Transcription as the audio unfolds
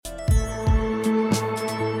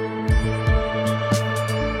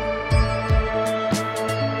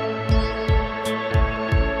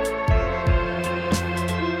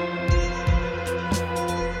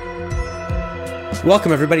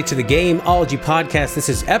Welcome, everybody, to the Gameology podcast. This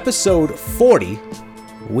is episode 40.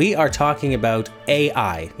 We are talking about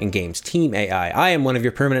AI in games, Team AI. I am one of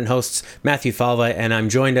your permanent hosts, Mathew Falva, and I'm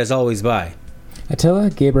joined, as always, by...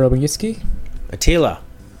 Attila, Gabriel Bagiski. Attila,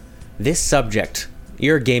 this subject,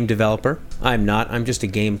 you're a game developer. I'm not. I'm just a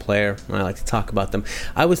game player. I like to talk about them.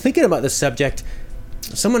 I was thinking about this subject.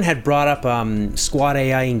 Someone had brought up squad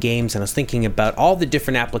AI in games, and I was thinking about all the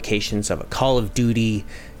different applications of a Call of Duty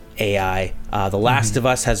AI. The Last of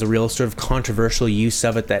Us has a real sort of controversial use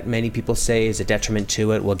of it that many people say is a detriment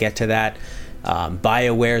to it. We'll get to that.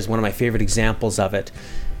 BioWare is one of my favorite examples of it.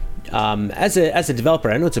 As a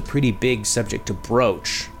developer, I know it's a pretty big subject to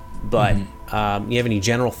broach, but you have any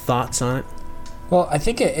general thoughts on it? Well, I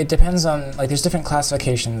think it depends on, like, there's different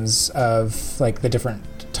classifications of, like, the different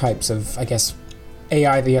types of, I guess,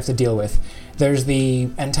 AI that you have to deal with. There's the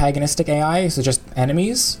antagonistic AI, so just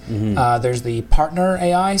enemies. There's the partner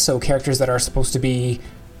AI, so characters that are supposed to be,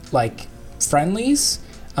 like, friendlies.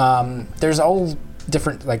 There's all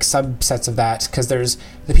different, like, subsets of that, because there's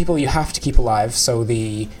the people you have to keep alive, so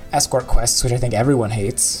the Escort Quests, which I think everyone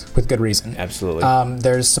hates, with good reason. Absolutely.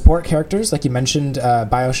 There's support characters, like you mentioned.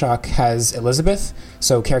 BioShock has Elizabeth,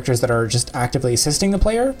 so characters that are just actively assisting the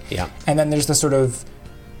player. Yeah. And then there's the sort of,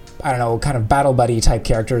 I don't know, kind of battle buddy type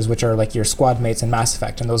characters, which are like your squad mates in Mass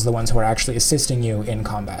Effect, and those are the ones who are actually assisting you in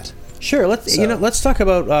combat. Sure, let's talk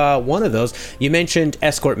about one of those. You mentioned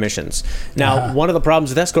escort missions. Now, one of the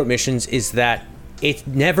problems with escort missions is that it's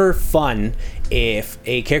never fun if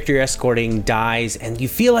a character you're escorting dies and you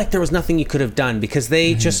feel like there was nothing you could have done because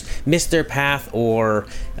they just missed their path or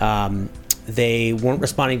they weren't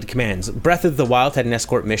responding to commands. Breath of the Wild had an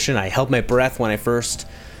escort mission. I held my breath when I first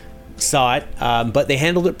saw it, but they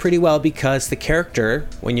handled it pretty well because the character,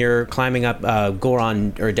 when you're climbing up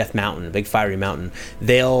Goron or Death Mountain, a big fiery mountain,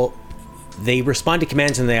 they respond to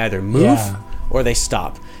commands and they either move or they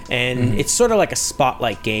stop. And it's sort of like a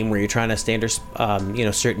spotlight game where you're trying to stay under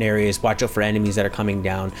certain areas, watch out for enemies that are coming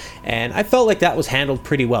down. And I felt like that was handled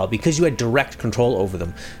pretty well because you had direct control over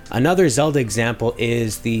them. Another Zelda example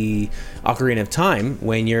is the Ocarina of Time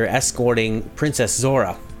when you're escorting Princess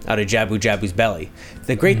Zora out of Jabu Jabu's belly.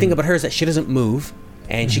 The great thing about her is that she doesn't move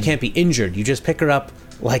and she can't be injured. You just pick her up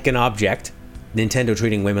like an object. Nintendo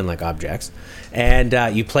treating women like objects. And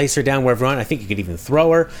you place her down wherever you want. I think you could even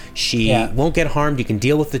throw her. She won't get harmed. You can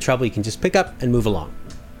deal with the trouble. You can just pick up and move along.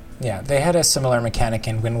 Yeah, they had a similar mechanic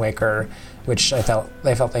in Wind Waker, which I felt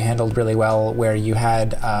they handled really well, where you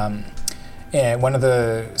had one of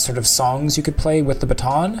the sort of songs you could play with the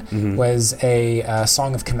baton was a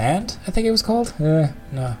Song of Command, I think it was called. No,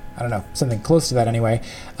 I don't know. Something close to that anyway.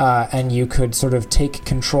 And you could sort of take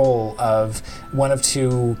control of one of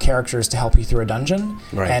two characters to help you through a dungeon.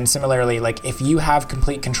 Right. And similarly, like, if you have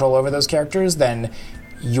complete control over those characters, then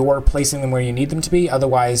you're placing them where you need them to be.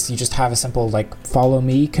 Otherwise, you just have a simple, like, follow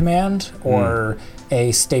me command or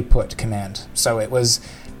a stay put command. So it was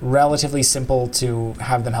relatively simple to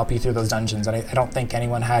have them help you through those dungeons, and I don't think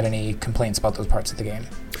anyone had any complaints about those parts of the game.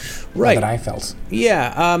 Right. That I felt.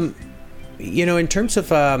 Yeah. In terms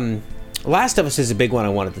of Last of Us is a big one I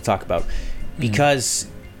wanted to talk about because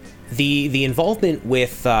the involvement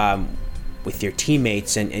with your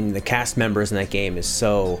teammates and the cast members in that game is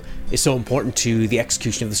so important to the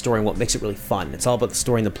execution of the story and what makes it really fun. It's all about the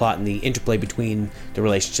story and the plot and the interplay between the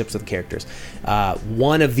relationships of the characters.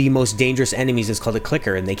 One of the most dangerous enemies is called a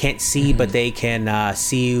clicker, and they can't see, but they can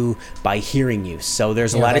see you by hearing you. So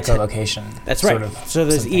there's a lot of location. That's right. Sort of so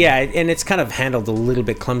there's something. and it's kind of handled a little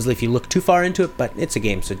bit clumsily if you look too far into it, but it's a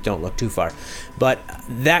game, so don't look too far. But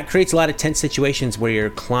that creates a lot of tense situations where you're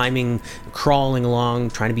climbing, crawling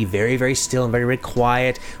along, trying to be very, very still and very, very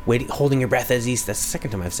quiet, waiting, holding your breath that's the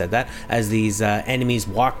second time I've said that, as these enemies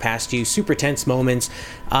walk past you. Super tense moments,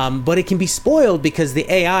 but it can be spoiled because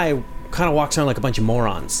the AI kind of walks around like a bunch of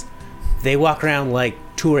morons. They walk around like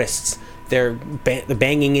tourists. They're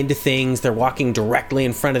banging into things. They're walking directly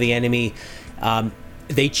in front of the enemy.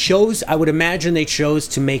 I would imagine they chose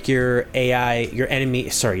to make your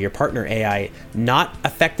partner AI not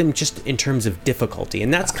affect them just in terms of difficulty.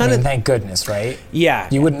 And that's kind of... thank goodness, right? Yeah.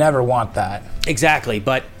 You would never want that. Exactly.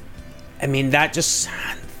 But, I mean, that just...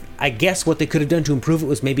 I guess what they could have done to improve it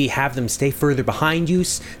was maybe have them stay further behind you,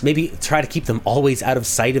 maybe try to keep them always out of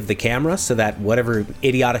sight of the camera so that whatever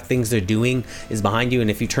idiotic things they're doing is behind you,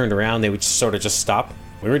 and if you turned around, they would sort of just stop.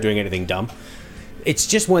 We weren't doing anything dumb. It's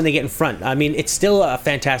just when they get in front. I mean, it's still a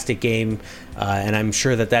fantastic game, and I'm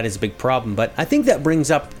sure that is a big problem, but I think that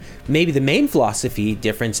brings up maybe the main philosophy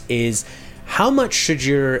difference is how much should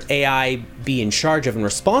your AI be in charge of and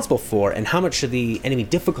responsible for, and how much should the enemy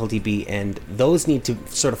difficulty be, and those need to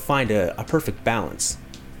sort of find a perfect balance.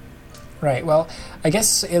 Right. Well, I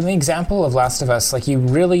guess in the example of Last of Us, like you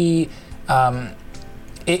really,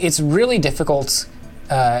 it's really difficult.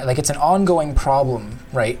 Like it's an ongoing problem,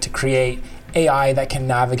 right, to create AI that can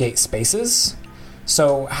navigate spaces.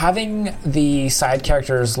 So having the side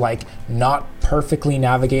characters like not perfectly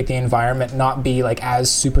navigate the environment, not be like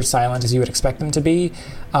as super silent as you would expect them to be,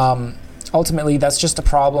 ultimately that's just a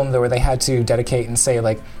problem where they had to dedicate and say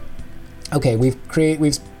like, okay, we've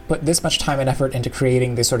put this much time and effort into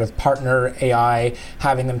creating this sort of partner AI,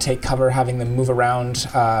 having them take cover, having them move around,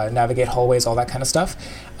 navigate hallways, all that kind of stuff.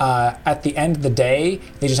 At the end of the day,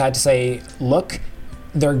 they just had to say, look,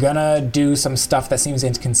 they're gonna do some stuff that seems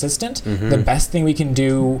inconsistent. The best thing we can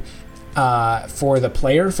do for the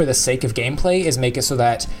player, for the sake of gameplay, is make it so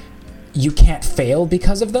that you can't fail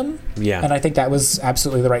because of them. Yeah. And I think that was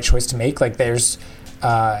absolutely the right choice to make. Like there's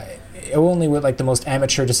only with like the most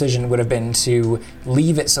amateur decision would have been to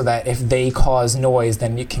leave it so that if they cause noise,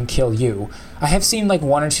 then it can kill you. I have seen like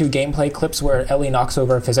 1 or 2 gameplay clips where Ellie knocks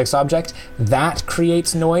over a physics object. That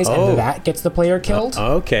creates noise and that gets the player killed.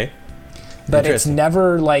 Okay. But it's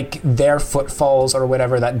never like their footfalls or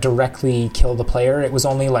whatever that directly kill the player. It was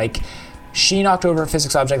only like she knocked over a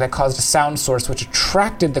physics object that caused a sound source which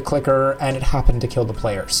attracted the clicker and it happened to kill the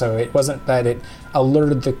player. So it wasn't that it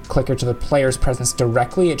alerted the clicker to the player's presence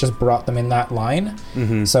directly, it just brought them in that line.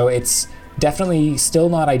 So it's definitely still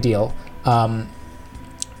not ideal.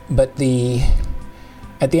 But at the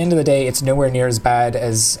end of the day, it's nowhere near as bad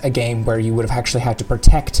as a game where you would have actually had to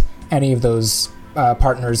protect any of those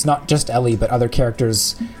partners, not just Ellie, but other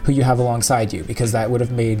characters who you have alongside you, because that would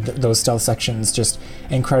have made those stealth sections just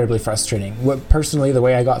incredibly frustrating. Personally, the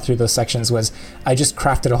way I got through those sections was I just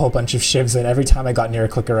crafted a whole bunch of shivs, and every time I got near a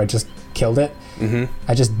clicker, I just killed it.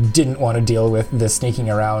 I just didn't want to deal with the sneaking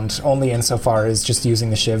around, only insofar as just using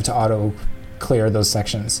the shiv to auto clear those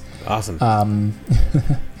sections. Awesome.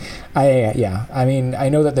 I mean, I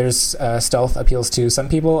know that there's stealth appeals to some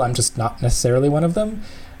people. I'm just not necessarily one of them.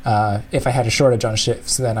 If I had a shortage on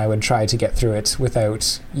shifts, then I would try to get through it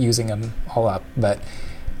without using them all up. But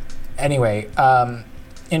anyway,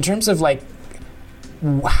 in terms of like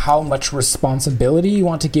how much responsibility you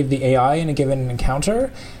want to give the AI in a given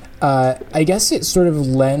encounter, I guess it sort of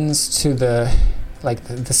lends to the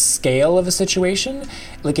scale of a situation.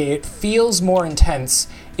 Like it feels more intense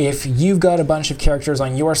if you've got a bunch of characters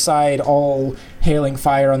on your side all hailing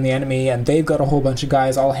fire on the enemy, and they've got a whole bunch of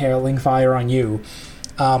guys all hailing fire on you.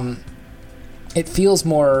 It feels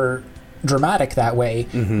more dramatic that way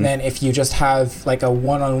than if you just have like a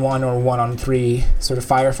 1-on-1 or 1-on-3 sort of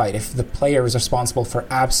firefight, if the player is responsible for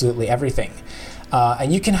absolutely everything.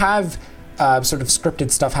 And you can have sort of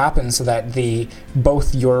scripted stuff happen so that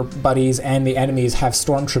both your buddies and the enemies have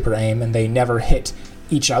stormtrooper aim and they never hit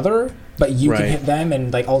each other, but you can hit them,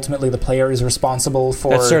 and like ultimately the player is responsible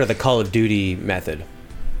for... That's sort of the Call of Duty method.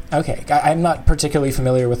 Okay, I'm not particularly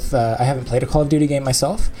familiar with... I haven't played a Call of Duty game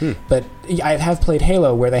myself, but I have played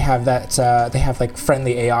Halo, where they have that... they have like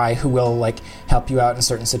friendly AI who will like help you out in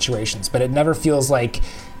certain situations, but it never feels like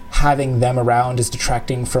having them around is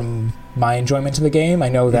detracting from my enjoyment of the game. I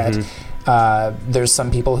know that there's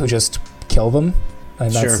some people who just kill them,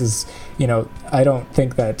 and that's I don't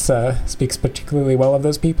think that speaks particularly well of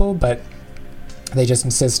those people, but they just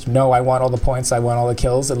insist, no, I want all the points, I want all the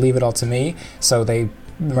kills, and leave it all to me. So they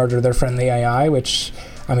murder their friendly AI, which,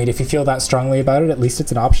 I mean, if you feel that strongly about it, at least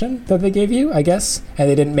it's an option that they gave you, I guess. And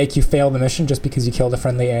they didn't make you fail the mission just because you killed a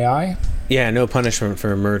friendly AI. Yeah, no punishment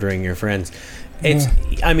for murdering your friends. It's,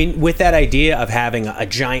 I mean, with that idea of having a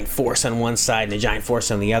giant force on one side and a giant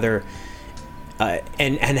force on the other,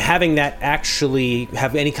 and having that actually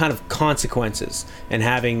have any kind of consequences, and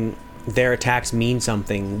having their attacks mean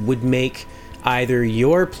something, would make either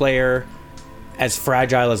your player as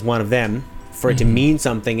fragile as one of them for it to mean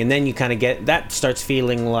something, and then you kind of get that starts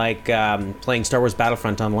feeling like playing Star Wars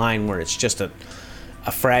Battlefront Online, where it's just a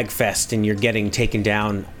frag fest and you're getting taken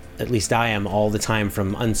down, at least I am, all the time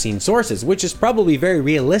from unseen sources, which is probably very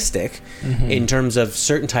realistic in terms of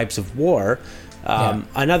certain types of war.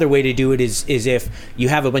 Another way to do it is if you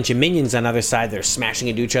have a bunch of minions on the other side, they're smashing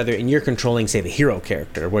into each other, and you're controlling, say, the hero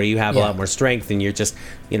character, where you have a lot more strength and you're just,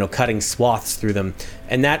 cutting swaths through them.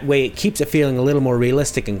 And that way it keeps it feeling a little more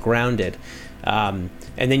realistic and grounded.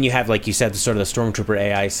 And then you have, like you said, the sort of the Stormtrooper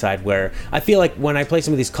AI side, where I feel like when I play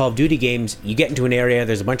some of these Call of Duty games, you get into an area,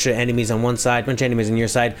 there's a bunch of enemies on one side, a bunch of enemies on your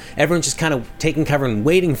side, everyone's just kind of taking cover and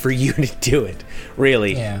waiting for you to do it,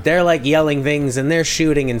 really. They're like yelling things and they're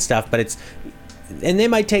shooting and stuff, but and they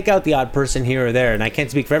might take out the odd person here or there, and I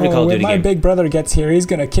can't speak for every Call of Duty game. When my big brother gets here, he's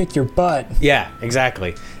going to kick your butt. Yeah,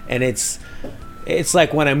 exactly. And it's... It's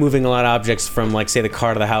like when I'm moving a lot of objects from, like, say, the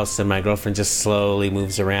car to the house, and my girlfriend just slowly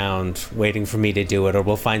moves around, waiting for me to do it, or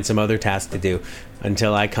we'll find some other task to do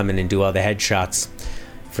until I come in and do all the headshots,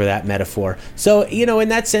 for that metaphor. So, you know, in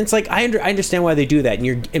that sense, like, I understand why they do that, and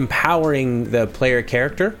you're empowering the player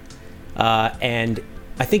character, and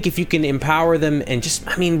I think if you can empower them and just,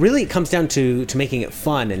 I mean, really it comes down to making it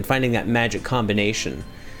fun and finding that magic combination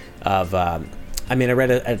of... I mean, I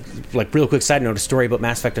read a like real quick side note, a story about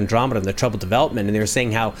Mass Effect Andromeda and the troubled development, and they were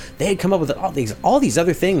saying how they had come up with all these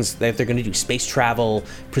other things that they're going to do, space travel,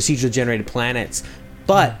 procedurally generated planets,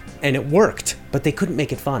 and it worked, but they couldn't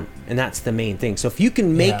make it fun, and that's the main thing. So if you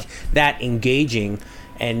can make that engaging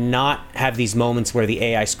and not have these moments where the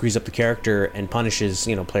AI screws up the character and punishes,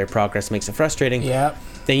 you know, player progress, makes it frustrating, then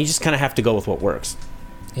you just kind of have to go with what works.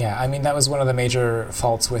 Yeah, I mean, that was one of the major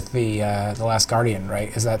faults with the Last Guardian,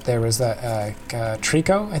 right? Is that there was that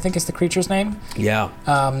Trico, I think is the creature's name. Yeah.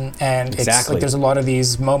 And it's like there's a lot of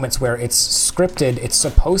these moments where it's scripted, it's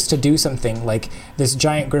supposed to do something, like this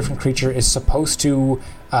giant griffin creature is supposed to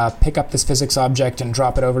pick up this physics object and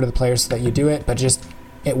drop it over to the player so that you do it, but just,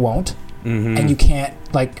 it won't. Mm-hmm. And you can't,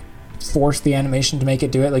 like, force the animation to make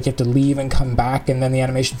it do it. Like, you have to leave and come back, and then the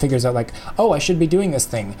animation figures out, like, oh, I should be doing this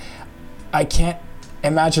thing. I can't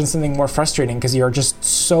imagine something more frustrating because you're just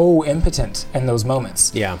so impotent in those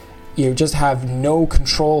moments. Yeah. You just have no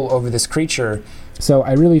control over this creature. So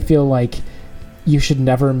I really feel like you should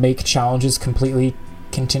never make challenges completely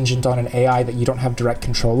contingent on an AI that you don't have direct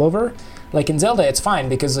control over. Like in Zelda, it's fine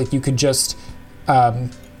because like you could just,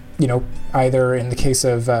 you know, either in the case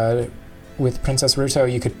of with Princess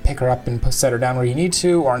Ruto, you could pick her up and set her down where you need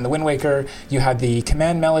to, or in the Wind Waker, you had the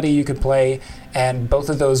command melody you could play, and both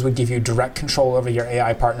of those would give you direct control over your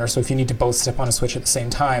AI partner, so if you need to both step on a switch at the same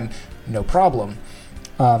time, no problem.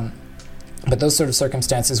 But those sort of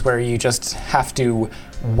circumstances where you just have to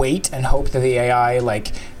wait and hope that the AI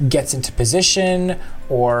like gets into position,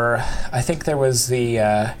 or I think there was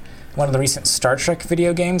the one of the recent Star Trek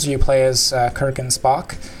video games where you play as Kirk and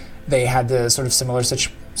Spock. They had the sort of similar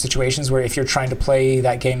situations where if you're trying to play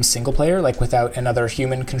that game single player, like without another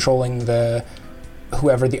human controlling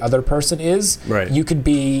whoever the other person is, right, you could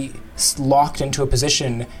be locked into a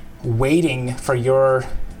position waiting for your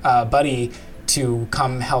buddy to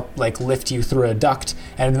come help like lift you through a duct,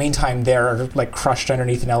 and in the meantime they're like crushed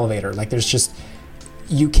underneath an elevator. Like there's just,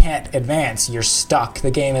 you can't advance, you're stuck.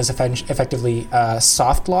 The game is effectively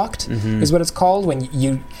soft locked, is what it's called, when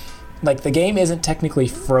you like the game isn't technically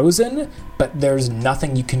frozen, but there's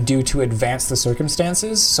nothing you can do to advance the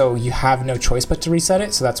circumstances, so you have no choice but to reset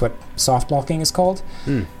it. So that's what soft locking is called.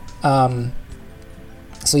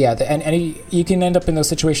 So yeah, and you can end up in those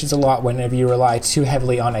situations a lot whenever you rely too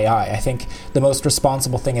heavily on AI. I think the most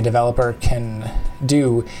responsible thing a developer can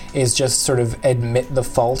do is just sort of admit the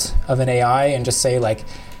fault of an AI and just say like,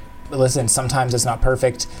 listen, sometimes it's not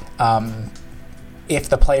perfect. If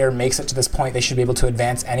the player makes it to this point, they should be able to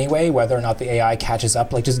advance anyway, whether or not the AI catches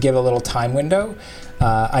up. Like, just give a little time window.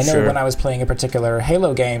 I know when I was playing a particular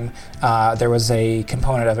Halo game, there was a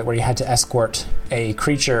component of it where you had to escort a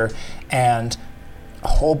creature, and a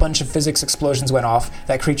whole bunch of physics explosions went off.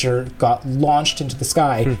 That creature got launched into the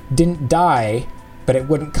sky, didn't die, but it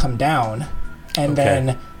wouldn't come down. And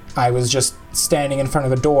then I was just standing in front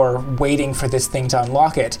of a door waiting for this thing to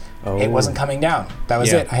unlock it. It wasn't coming down. That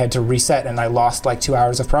was it. I had to reset, and I lost like 2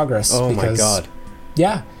 hours of progress. My God.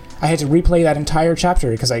 Yeah. I had to replay that entire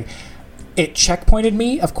chapter because it checkpointed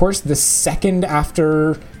me, of course, the second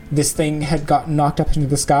after this thing had gotten knocked up into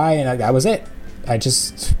the sky, and that was it. I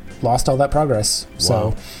just lost all that progress. Wow.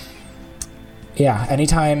 So, yeah,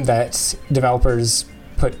 anytime that developers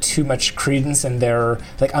put too much credence in their,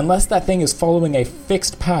 like, unless that thing is following a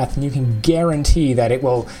fixed path and you can guarantee that it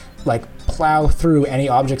will like plow through any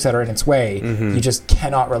objects that are in its way, you just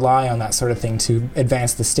cannot rely on that sort of thing to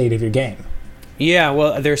advance the state of your game. Yeah,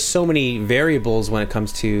 well, there's so many variables when it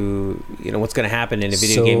comes to, you know, what's going to happen in a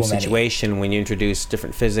video game situation when you introduce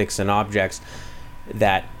different physics and objects,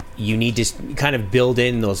 that you need to kind of build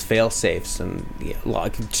in those fail safes and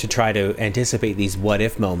to try to anticipate these what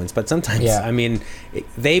if moments. But sometimes, I mean,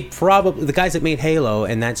 they probably, the guys that made Halo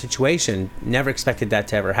in that situation never expected that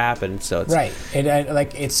to ever happen. So it's right.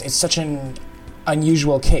 It's such an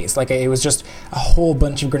unusual case. Like, it was just a whole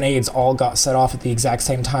bunch of grenades all got set off at the exact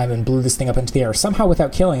same time and blew this thing up into the air somehow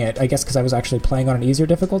without killing it. I guess because I was actually playing on an easier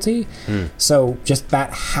difficulty. So just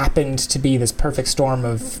that happened to be this perfect storm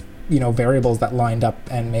of, you know, variables that lined up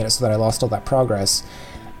and made it so that I lost all that progress.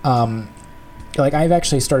 Like, I've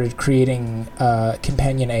actually started creating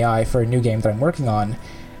companion AI for a new game that I'm working on,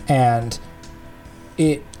 and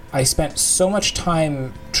I spent so much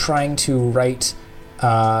time trying to write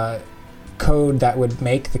code that would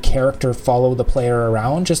make the character follow the player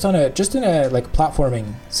around, just in a like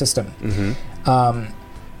platforming system.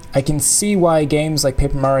 I can see why games like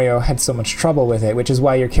Paper Mario had so much trouble with it, which is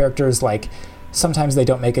why your characters, like, sometimes they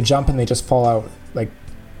don't make a jump and they just fall out, like,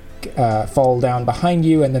 fall down behind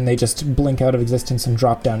you, and then they just blink out of existence and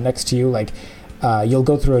drop down next to you. Like, you'll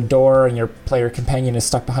go through a door and your player companion is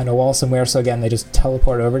stuck behind a wall somewhere, so again, they just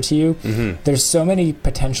teleport over to you. There's so many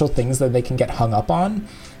potential things that they can get hung up on.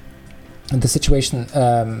 And the situation,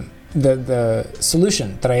 the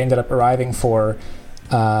solution that I ended up arriving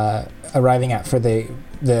at for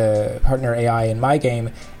the partner AI in my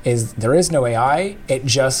game is there is no AI. It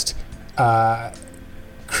just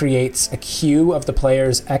creates a queue of the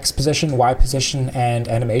player's X position, Y position, and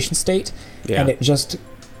animation state, and it just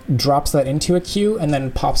drops that into a queue and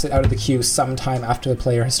then pops it out of the queue sometime after the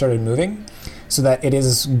player has started moving, so that it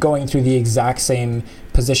is going through the exact same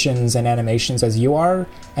positions and animations as you are,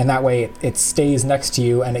 and that way it stays next to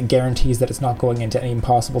you and it guarantees that it's not going into any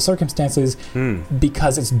impossible circumstances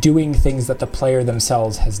because it's doing things that the player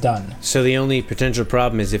themselves has done. So the only potential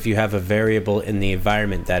problem is if you have a variable in the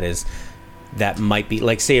environment that might be,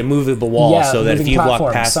 like, say, a movable wall, so that if you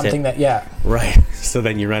walk past something it... Right, so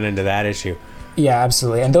then you run into that issue. Yeah,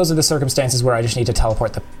 absolutely. And those are the circumstances where I just need to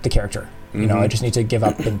teleport the character. You know, I just need to give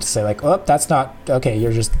up and say, like, oh, that's not... Okay,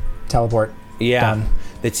 you're just teleport. Yeah. Done.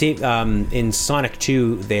 The team in Sonic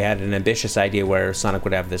 2, they had an ambitious idea where Sonic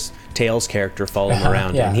would have this Tails character follow him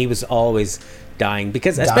around, and he was always dying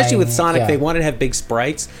because, especially with Sonic, they wanted to have big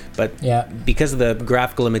sprites, but because of the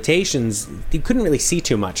graphical limitations, you couldn't really see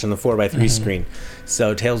too much on the 4x3 screen.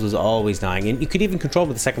 So Tails was always dying, and you could even control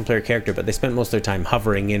with the second player character, but they spent most of their time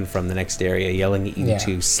hovering in from the next area, yelling at you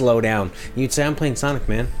to slow down. And you'd say, "I'm playing Sonic,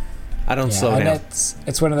 man. I don't slow down."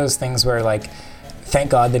 It's one of those things where, like, thank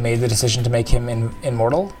God they made the decision to make him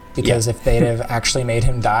immortal, because if they'd have actually made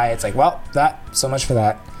him die, it's like, well, so much for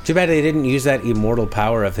that. Too bad they didn't use that immortal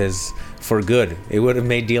power of his for good. It would have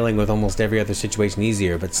made dealing with almost every other situation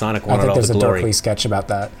easier, but Sonic wanted all the glory. I think there's a Darkly sketch about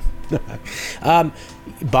that.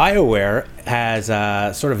 BioWare has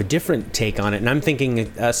sort of a different take on it, and I'm thinking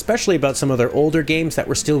especially about some of their older games that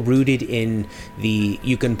were still rooted in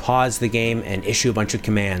you can pause the game and issue a bunch of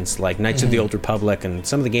commands, like Knights of the Old Republic and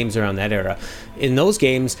some of the games around that era. In those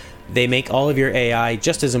games, they make all of your AI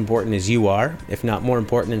just as important as you are, if not more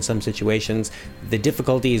important in some situations. The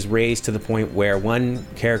difficulty is raised to the point where one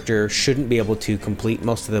character shouldn't be able to complete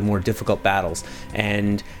most of the more difficult battles,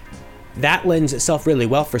 and that lends itself really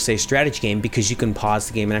well for, say, a strategy game, because you can pause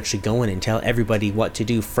the game and actually go in and tell everybody what to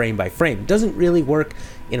do frame by frame. It doesn't really work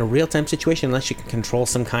in a real-time situation unless you can control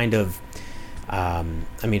some kind of...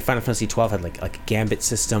 Final Fantasy XII had like a gambit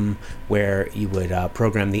system where you would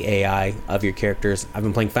program the AI of your characters. I've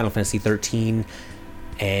been playing Final Fantasy XIII,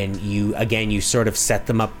 and you sort of set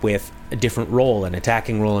them up with a different role, an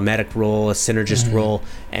attacking role, a medic role, a synergist role,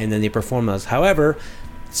 and then they perform those. However,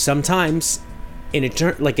 sometimes... in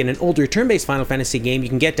an older turn-based Final Fantasy game, you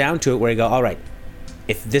can get down to it where you go, all right,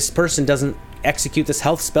 if this person doesn't execute this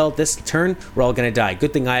health spell this turn, we're all going to die.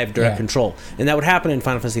 Good thing I have direct control. And that would happen in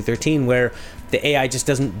Final Fantasy 13, where the AI just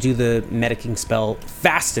doesn't do the medicing spell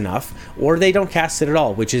fast enough, or they don't cast it at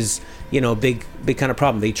all, which is, a big kind of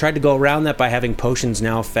problem. They tried to go around that by having potions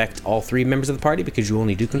now affect all three members of the party, because you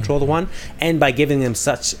only do control the one, and by giving them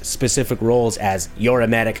such specific roles as you're a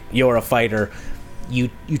medic, you're a fighter. You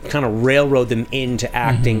kind of railroad them into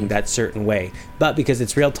acting that certain way. But because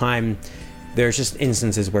it's real time, there's just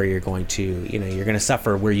instances where you're going to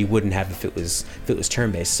suffer where you wouldn't have if it was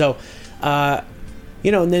turn based. So, and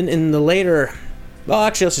then in the later, well,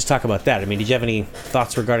 actually, let's just talk about that. I mean, did you have any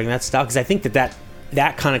thoughts regarding that style? Because I think that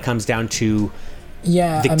kind of comes down to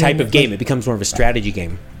the type of game. It becomes more of a strategy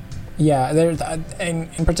game. Yeah,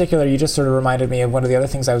 in particular, you just sort of reminded me of one of the other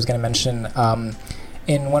things I was going to mention.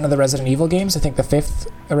 In one of the Resident Evil games, I think the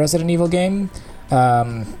 5th Resident Evil game,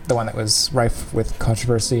 the one that was rife with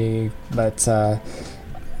controversy, but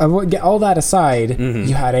all that aside,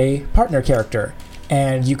 you had a partner character,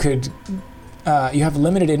 and you have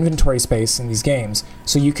limited inventory space in these games,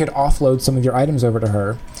 so you could offload some of your items over to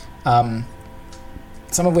her,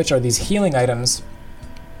 some of which are these healing items,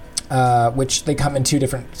 which they come in two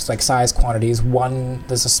different size quantities. One,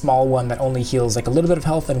 there's a small one that only heals a little bit of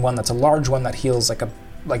health, and one that's a large one that heals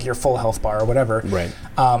like your full health bar or whatever. Right.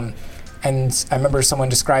 And I remember someone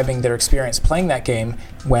describing their experience playing that game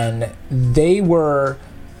when they were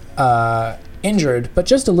injured, but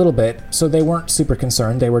just a little bit, so they weren't super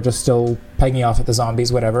concerned. They were just still pegging off at the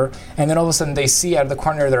zombies, whatever. And then all of a sudden they see out of the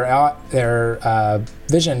corner of their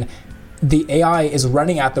vision the AI is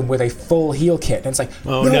running at them with a full heal kit. And it's like,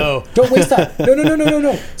 oh no, don't waste that.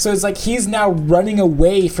 No. So it's like he's now running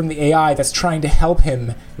away from the AI that's trying to help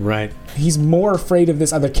him. Right. He's more afraid of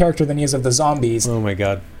this other character than he is of the zombies. Oh my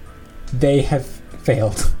god. They have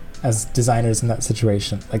failed as designers in that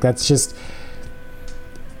situation. Like, that's just...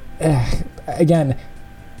 again,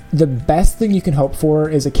 the best thing you can hope for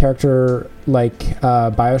is a character like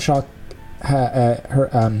Bioshock...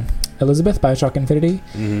 Elizabeth, Bioshock Infinity,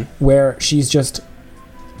 where she's just,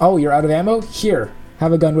 oh, you're out of ammo? Here,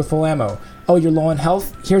 have a gun with full ammo. Oh, you're low on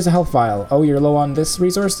health? Here's a health vial. Oh, you're low on this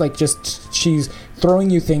resource? Like, just, she's throwing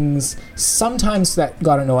you things. Sometimes that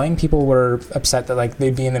got annoying. People were upset that, like,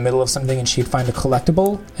 they'd be in the middle of something and she'd find a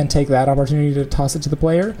collectible and take that opportunity to toss it to the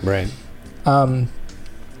player. Right.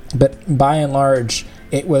 But by and large,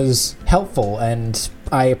 it was helpful, and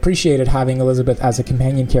I appreciated having Elizabeth as a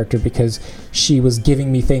companion character because she was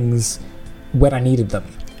giving me things when I needed them.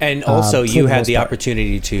 And also, you had the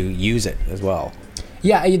opportunity to use it as well.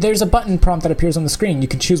 Yeah, there's a button prompt that appears on the screen. You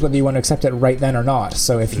can choose whether you want to accept it right then or not.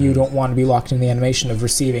 So if you don't want to be locked in the animation of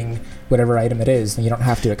receiving whatever item it is, then you don't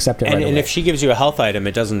have to accept it right away. And if she gives you a health item,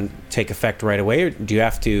 it doesn't take effect right away, or do you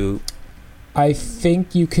have to... I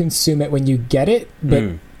think you consume it when you get it,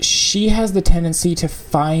 but she has the tendency to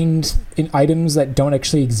find items that don't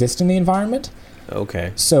actually exist in the environment.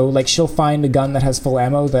 Okay. So, like, she'll find a gun that has full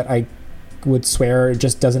ammo that I would swear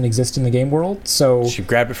just doesn't exist in the game world. So she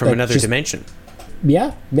grabbed it from another dimension.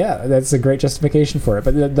 Yeah, that's a great justification for it.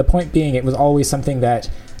 But the point being, it was always something that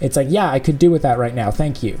it's like, yeah, I could do with that right now.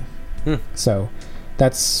 Thank you. So I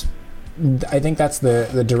think that's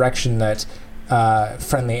the direction that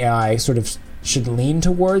friendly AI sort of should lean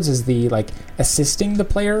towards, is the, like, assisting the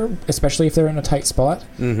player, especially if they're in a tight spot.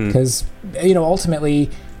 Because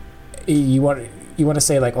ultimately you want to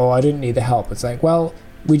say, like, oh, I didn't need the help. It's like, well,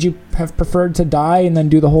 would you have preferred to die and then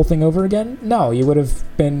do the whole thing over again? No, you would have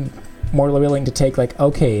been more willing to take, like,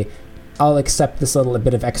 okay, I'll accept this little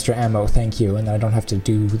bit of extra ammo, thank you, and then I don't have to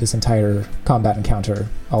do this entire combat encounter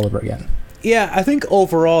all over again. Yeah, I think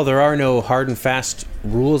overall there are no hard and fast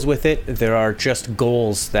rules with it. There are just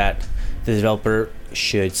goals that the developer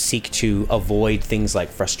should seek to avoid, things like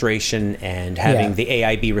frustration and having the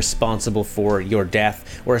AI be responsible for your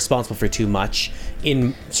death or responsible for too much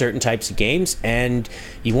in certain types of games. And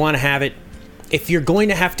you want to have it, if you're going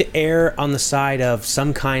to have to err on the side of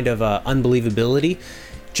some kind of unbelievability,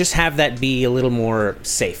 just have that be a little more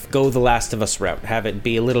safe. Go the Last of Us route. Have it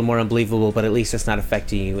be a little more unbelievable, but at least it's not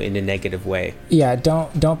affecting you in a negative way. Yeah,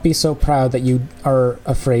 don't be so proud that you are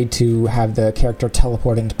afraid to have the character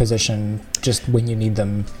teleport into position just when you need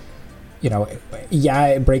them. Yeah,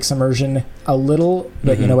 it breaks immersion a little,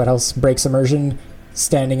 but you know what else breaks immersion?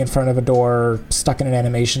 Standing in front of a door, stuck in an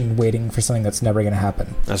animation, waiting for something that's never going to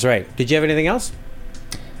happen. That's right. Did you have anything else?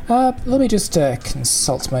 Let me just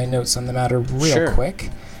consult my notes on the matter real quick.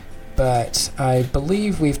 But I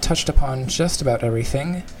believe we've touched upon just about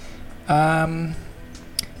everything. Yep,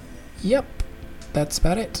 that's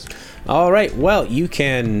about it. All right. Well, you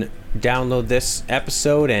can download this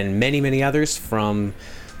episode and many, many others from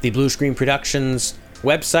the Blue Screen Productions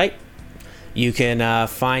website. You can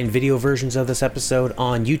find video versions of this episode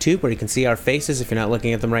on YouTube, where you can see our faces if you're not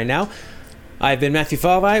looking at them right now. I've been Matthew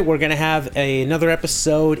Falvey. We're going to have another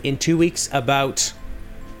episode in 2 weeks about...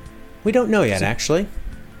 We don't know yet, actually.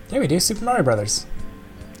 Yeah, we do. Super Mario Brothers.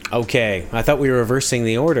 Okay. I thought we were reversing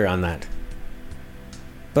the order on that.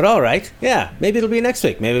 But all right. Yeah, maybe it'll be next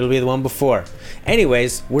week. Maybe it'll be the one before.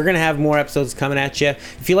 Anyways, we're going to have more episodes coming at you.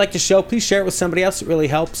 If you like the show, please share it with somebody else. It really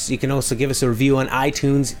helps. You can also give us a review on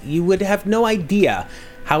iTunes. You would have no idea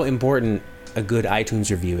how important a good iTunes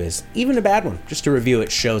review is. Even a bad one. Just a review,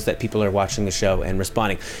 it shows that people are watching the show and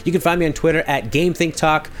responding. You can find me on Twitter at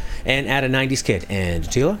GameThinkTalk and at a 90s Kid. And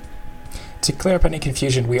Attila? To clear up any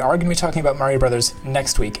confusion, we are going to be talking about Mario Brothers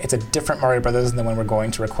next week. It's a different Mario Brothers than the one we're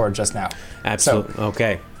going to record just now. Absolutely. So,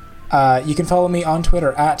 okay. You can follow me on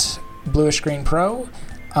Twitter at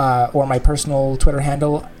BluishGreenPro, or my personal Twitter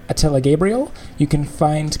handle, Attila Gabriel. You can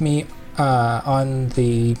find me on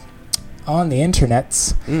the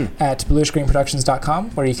internets at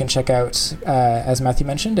bluishgreenproductions.com, where you can check out, as Matthew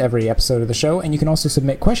mentioned, every episode of the show, and you can also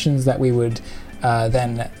submit questions that we would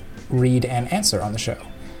then read and answer on the show.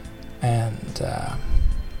 And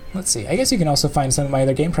let's see, I guess you can also find some of my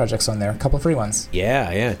other game projects on there, a couple of free ones.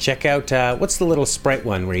 Yeah. Check out, what's the little sprite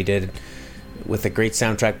one where he did with a great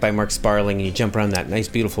soundtrack by Mark Sparling, and you jump around that nice,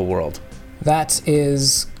 beautiful world? That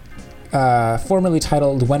is formerly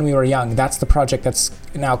titled When We Were Young. That's the project that's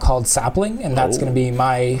now called Sapling, and that's going to be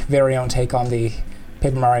my very own take on the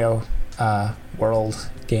Paper Mario world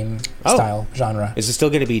game style genre. Is it still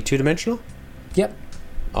going to be two-dimensional? Yep.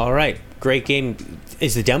 All right. great game.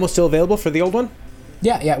 Is the demo still available for the old one?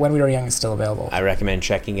 Yeah, When We Were Young is still available. I recommend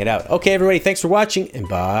checking it out. Okay, everybody, thanks for watching, and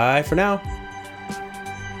bye for now.